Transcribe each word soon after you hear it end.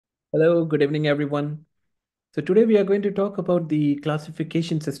Hello, good evening, everyone. So today we are going to talk about the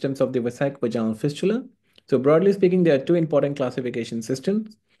classification systems of the Vasaic vaginal fistula. So broadly speaking, there are two important classification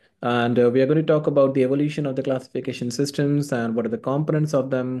systems, and we are going to talk about the evolution of the classification systems and what are the components of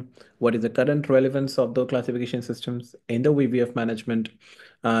them, what is the current relevance of the classification systems in the VVF management,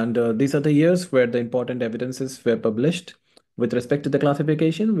 and these are the years where the important evidences were published with respect to the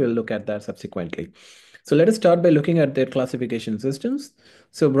classification. We'll look at that subsequently. So let us start by looking at their classification systems.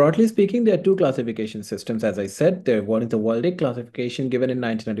 So broadly speaking, there are two classification systems. As I said, there one is the Waaldijk classification given in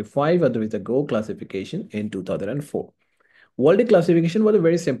 1995, other is the Go classification in 2004. Waaldijk classification was a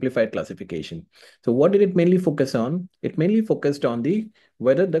very simplified classification. So what did it mainly focus on? It mainly focused on the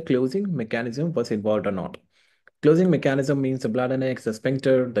whether the closing mechanism was involved or not. Closing mechanism means the bladder neck, the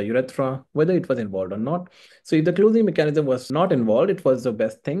sphincter, the urethra, whether it was involved or not. So if the closing mechanism was not involved, it was the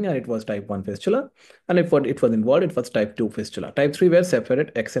best thing and it was type 1 fistula. And if it was involved, it was type 2 fistula. Type 3 were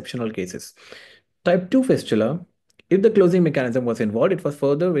separate exceptional cases. Type 2 fistula, if the closing mechanism was involved, it was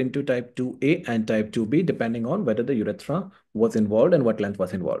further into type 2A and type 2B, depending on whether the urethra was involved and what length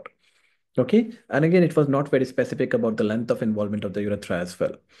was involved. Okay. And again, it was not very specific about the length of involvement of the urethra as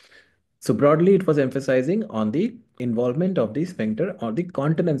well. So broadly, it was emphasizing on the involvement of the sphincter or the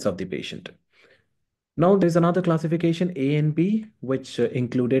continence of the patient. Now, there's another classification, A and B, which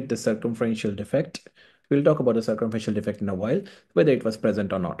included the circumferential defect. We'll talk about the circumferential defect in a while, whether it was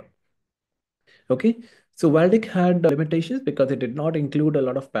present or not. Okay, so Waldick had limitations because it did not include a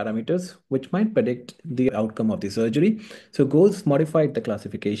lot of parameters which might predict the outcome of the surgery. So Goals modified the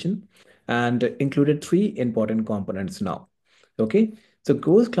classification and included three important components now. Okay, so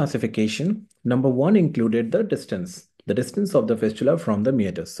Goals classification, number one included the distance of the fistula from the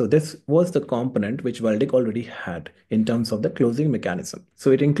meatus. So this was the component which Waldick already had in terms of the closing mechanism.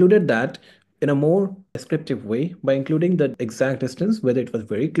 So it included that in a more descriptive way by including the exact distance, whether it was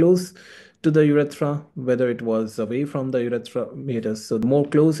very close to the urethra, whether it was away from the urethra meatus. So the more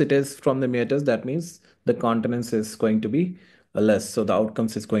close it is from the meatus, that means the continence is going to be less. So the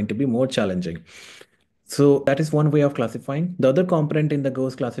outcomes is going to be more challenging. So that is one way of classifying. The other component in the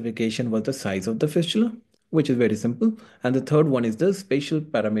GOES classification was the size of the fistula, which is very simple. And the third one is the spatial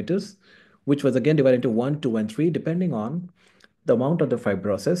parameters, which was again divided into 1, 2, and 3, depending on the amount of the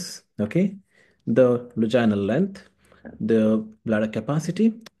fibrosis, okay, the vaginal length, the bladder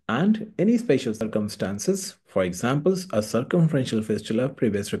capacity, and any special circumstances. For example, a circumferential fistula,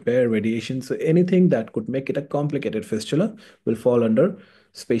 previous repair, radiation. So anything that could make it a complicated fistula will fall under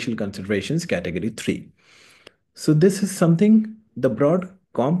spatial considerations category 3. So this is something, the broad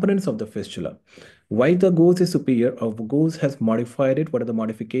components of the fistula. Why the GOES is superior or GOES has modified it? What are the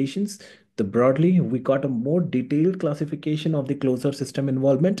modifications? The broadly, we got a more detailed classification of the closer system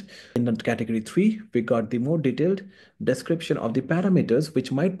involvement. In the category 3, we got the more detailed description of the parameters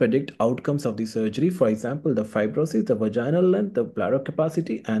which might predict outcomes of the surgery. For example, the fibrosis, the vaginal length, the bladder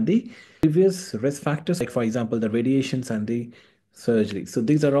capacity, and the previous risk factors, like for example, the radiations and the surgery. So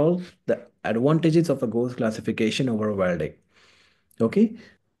these are all the advantages of a GOES classification over a Waldeck. Okay.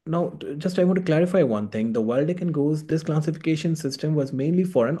 Now, just I want to clarify one thing. The Waldeck and GOES, this classification system was mainly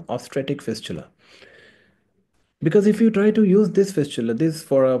for an obstetric fistula. Because if you try to use this fistula, this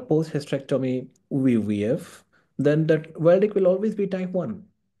for a post-hysterectomy VVF, then that Waldeck will always be type 1.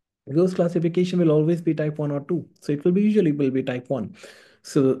 GOES classification will always be type 1 or 2. So it will be usually will be type 1.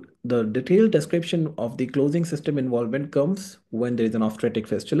 So the detailed description of the closing system involvement comes when there is an obstetric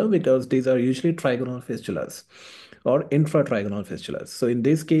fistula, because these are usually trigonal fistulas or intratrigonal fistulas. So in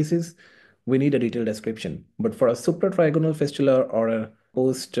these cases, we need a detailed description. But for a supratrigonal fistula or a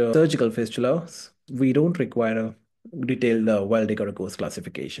post-surgical fistula, we don't require a detailed Waldeck or a GOES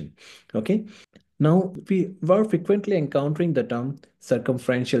classification. Okay. Now, we were frequently encountering the term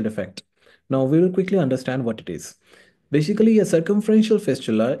circumferential defect. Now, we will quickly understand what it is. Basically, a circumferential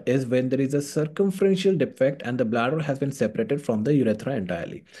fistula is when there is a circumferential defect and the bladder has been separated from the urethra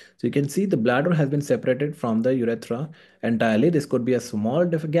entirely. So you can see the bladder has been separated from the urethra entirely. This could be a small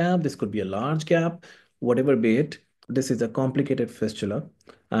gap, this could be a large gap, whatever be it. This is a complicated fistula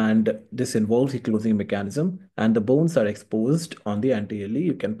and this involves the closing mechanism, and the bones are exposed on the anteriorly.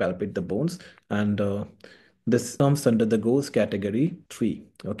 You can palpate the bones, and this comes under the GOES category 3.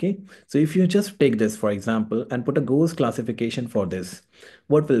 Okay, so if you just take this for example and put a GOES classification for this,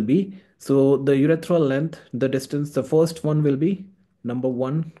 what will be? So the urethral length, the distance, the first one will be number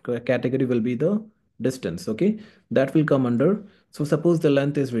one category will be the distance. Okay, that will come under. So suppose the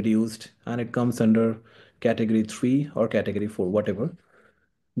length is reduced and it comes under category 3 or category 4, whatever.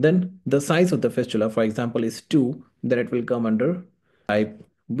 Then the size of the fistula, for example, is 2, then it will come under type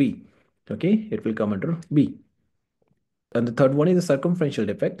B. Okay, it will come under B. And the third one is a circumferential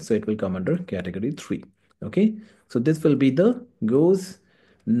defect, so it will come under category 3. Okay, so this will be the Gauss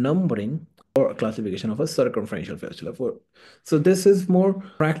numbering or classification of a circumferential fistula. For so this is more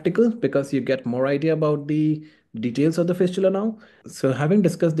practical because you get more idea about the details of the fistula now. So having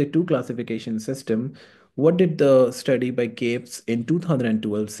discussed the two classification system, what did the study by Capes in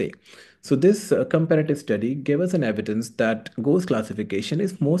 2012 say? So this comparative study gave us an evidence that Gauss classification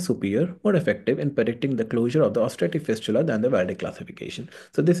is more superior, more effective in predicting the closure of the obstructive fistula than the Waaldijk classification.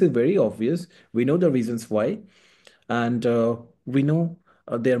 So this is very obvious. We know the reasons why, and we know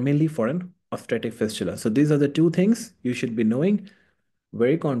they are mainly for an obstructive fistula. So these are the two things you should be knowing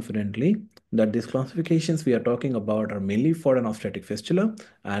very confidently, that these classifications we are talking about are mainly for an obstetric fistula,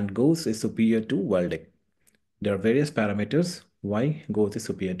 and Gauss is superior to Waaldijk. There are various parameters why Gauss is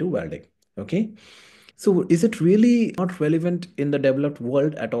superior to Waaldijk. Okay. So is it really not relevant in the developed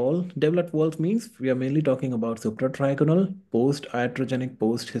world at all? Developed world means we are mainly talking about supratrigonal, post-iatrogenic,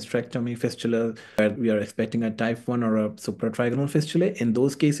 post-hysterectomy fistula, where we are expecting a type 1 or a supratrigonal fistula. In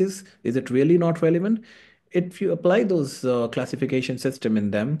those cases, is it really not relevant? If you apply those classification system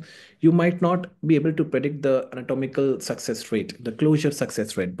in them, you might not be able to predict the anatomical success rate, the closure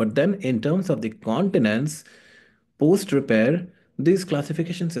success rate. But then in terms of the continence, post repair, these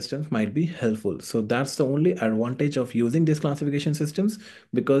classification systems might be helpful. So that's the only advantage of using these classification systems,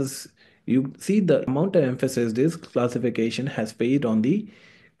 because you see the amount of emphasis this classification has paid on the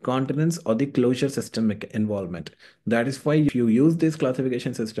continence or the closure systemic involvement. That is why if you use these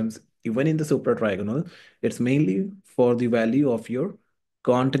classification systems even in the supratrigonal, it's mainly for the value of your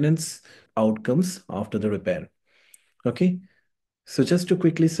continence outcomes after the repair. Okay. So just to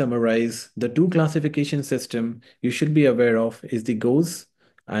quickly summarize, the two classification system you should be aware of is the Gauss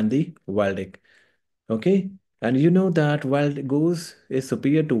and the Waaldijk. Okay, and you know that while Gauss is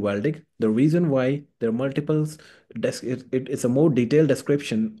superior to Waaldijk, the reason why there are multiples, it's a more detailed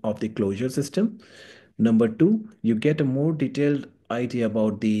description of the closure system. Number two, you get a more detailed idea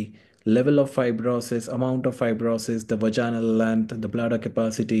about the level of fibrosis, amount of fibrosis, the vaginal length, the bladder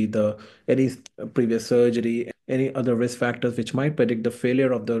capacity, the any previous surgery, any other risk factors which might predict the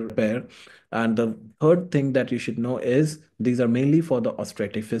failure of the repair. And the third thing that you should know is these are mainly for the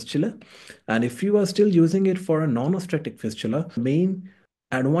obstructive fistula. And if you are still using it for a non-obstructive fistula, the main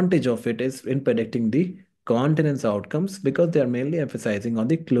advantage of it is in predicting the continence outcomes, because they are mainly emphasizing on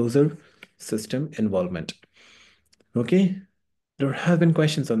the closer system involvement. Okay, there have been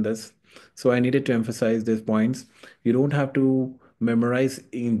questions on this, so I needed to emphasize these points. You don't have to memorize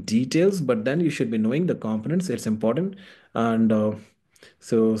in details, but then you should be knowing the components. It's important. And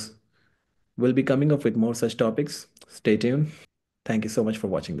so we'll be coming up with more such topics. Stay tuned. Thank you so much for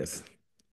watching this.